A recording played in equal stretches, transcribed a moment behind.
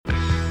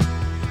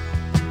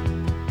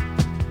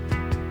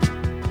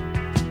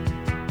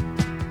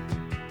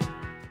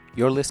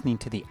You're listening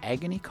to the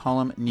Agony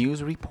Column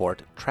News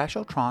Report,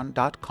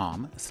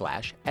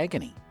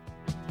 trashotron.com/agony.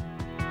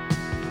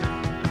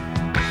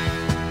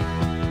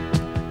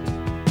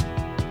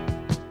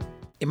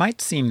 It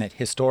might seem that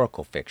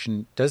historical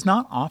fiction does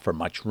not offer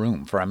much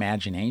room for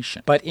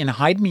imagination, but in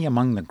Hide Me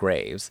Among the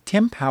Graves,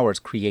 Tim Powers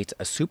creates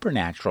a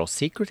supernatural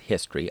secret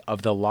history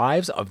of the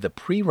lives of the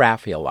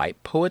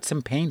pre-Raphaelite poets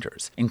and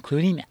painters,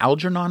 including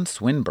Algernon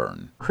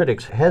Swinburne.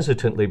 Critics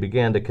hesitantly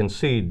began to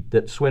concede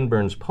that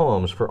Swinburne's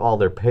poems, for all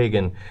their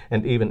pagan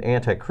and even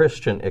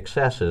anti-Christian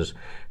excesses,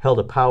 held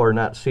a power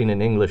not seen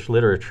in English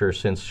literature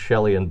since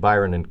Shelley and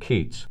Byron and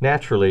Keats.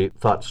 Naturally,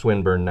 thought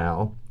Swinburne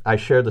now, I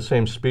share the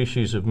same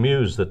species of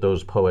muse that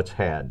those poets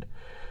had.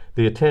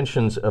 The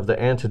attentions of the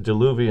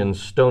antediluvian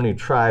stony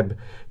tribe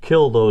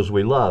kill those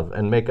we love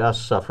and make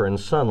us suffer in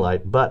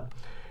sunlight, but,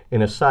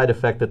 in a side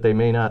effect that they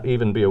may not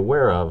even be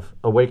aware of,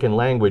 awaken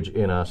language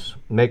in us,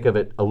 make of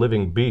it a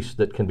living beast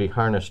that can be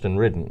harnessed and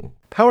ridden.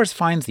 Powers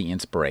finds the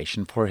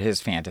inspiration for his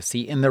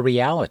fantasy in the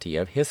reality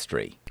of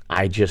history.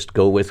 I just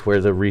go with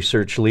where the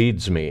research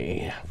leads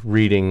me,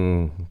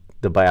 reading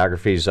the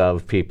biographies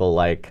of people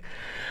like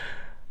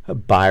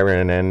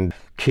Byron and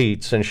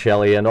Keats and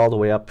Shelley and all the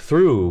way up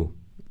through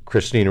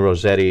Christina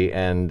Rossetti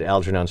and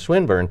Algernon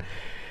Swinburne.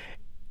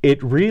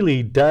 It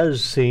really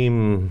does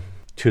seem,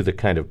 to the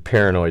kind of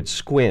paranoid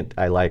squint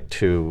I like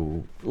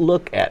to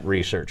look at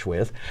research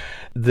with,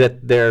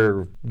 that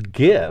their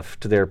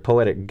gift, their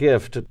poetic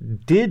gift,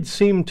 did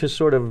seem to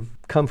sort of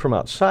come from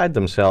outside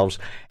themselves.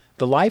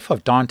 The life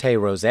of Dante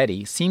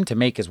Rossetti seemed to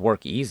make his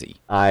work easy.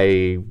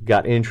 I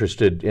got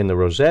interested in the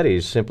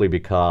Rossettis simply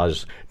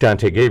because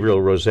Dante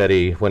Gabriel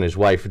Rossetti, when his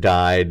wife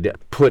died,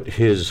 put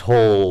his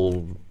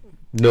whole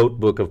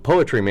notebook of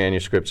poetry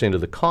manuscripts into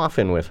the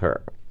coffin with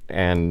her,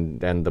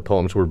 and the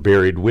poems were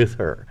buried with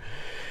her.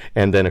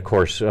 And then, of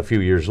course, a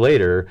few years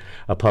later,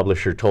 a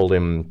publisher told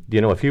him,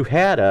 if you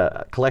had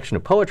a collection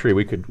of poetry,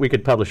 we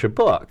could publish a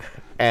book.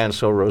 And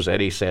so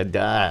Rossetti said,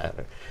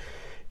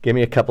 give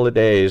me a couple of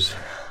days,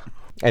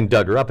 and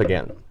dug her up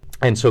again.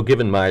 And so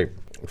given my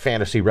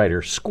fantasy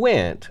writer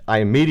squint, I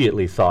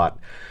immediately thought,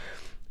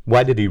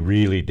 why did he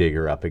really dig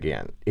her up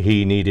again?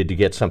 He needed to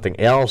get something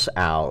else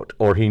out,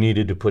 or he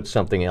needed to put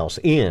something else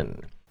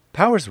in.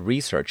 Powers'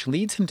 research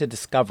leads him to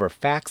discover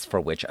facts for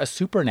which a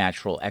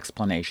supernatural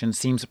explanation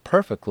seems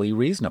perfectly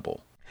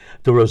reasonable.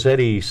 The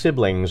Rossetti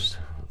siblings,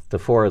 the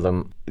four of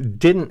them,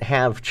 didn't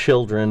have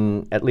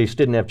children, at least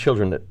didn't have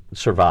children that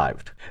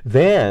survived.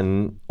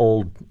 Then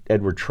old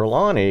Edward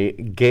Trelawney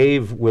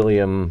gave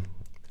William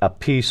a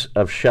piece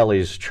of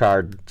Shelley's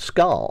charred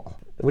skull,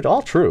 which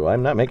all true.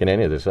 I'm not making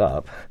any of this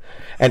up.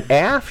 And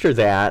after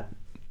that,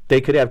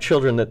 they could have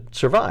children that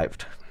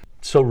survived.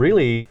 So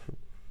really,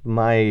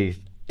 my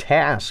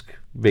task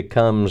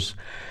becomes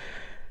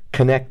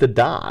connect the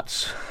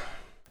dots.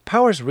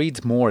 Powers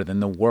reads more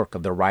than the work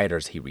of the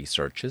writers he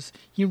researches.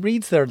 He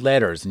reads their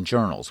letters and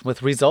journals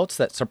with results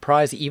that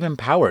surprise even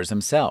Powers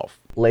himself.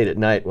 Late at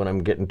night when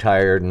I'm getting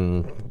tired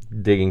and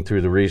digging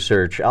through the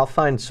research, I'll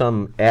find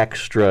some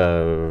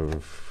extra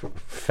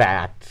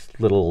fact,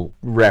 little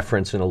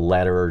reference in a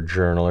letter or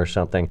journal or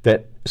something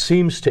that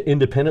seems to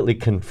independently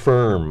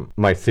confirm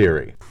my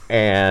theory.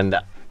 And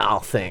I'll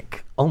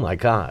think, oh my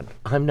God,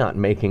 I'm not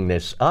making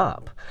this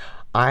up.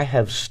 I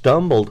have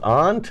stumbled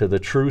onto the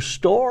true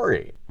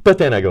story. But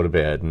then I go to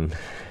bed, and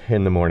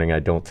in the morning I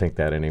don't think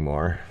that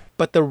anymore.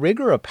 But the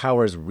rigor of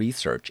Powers'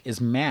 research is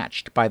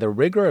matched by the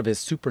rigor of his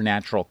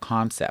supernatural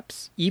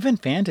concepts. Even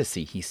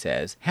fantasy, he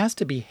says, has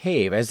to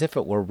behave as if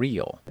it were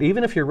real.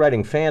 Even if you're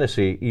writing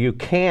fantasy, you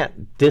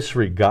can't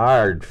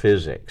disregard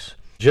physics.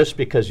 Just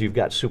because you've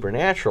got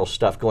supernatural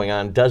stuff going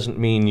on doesn't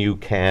mean you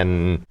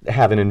can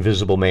have an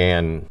invisible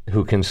man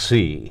who can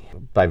see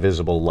by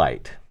visible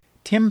light.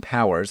 Tim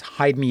Powers'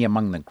 Hide Me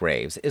Among the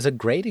Graves is a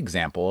great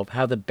example of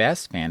how the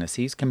best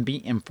fantasies can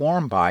be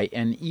informed by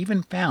and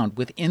even found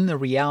within the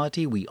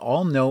reality we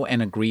all know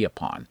and agree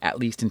upon, at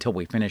least until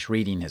we finish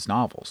reading his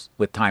novels.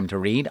 With time to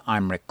read,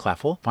 I'm Rick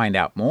Kleffel. Find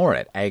out more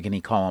at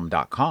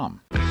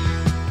agonycolumn.com.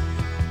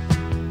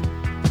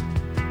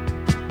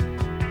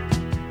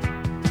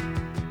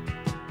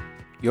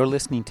 You're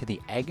listening to the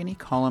Agony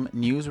Column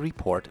News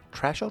Report,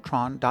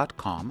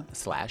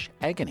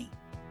 trashotron.com/agony.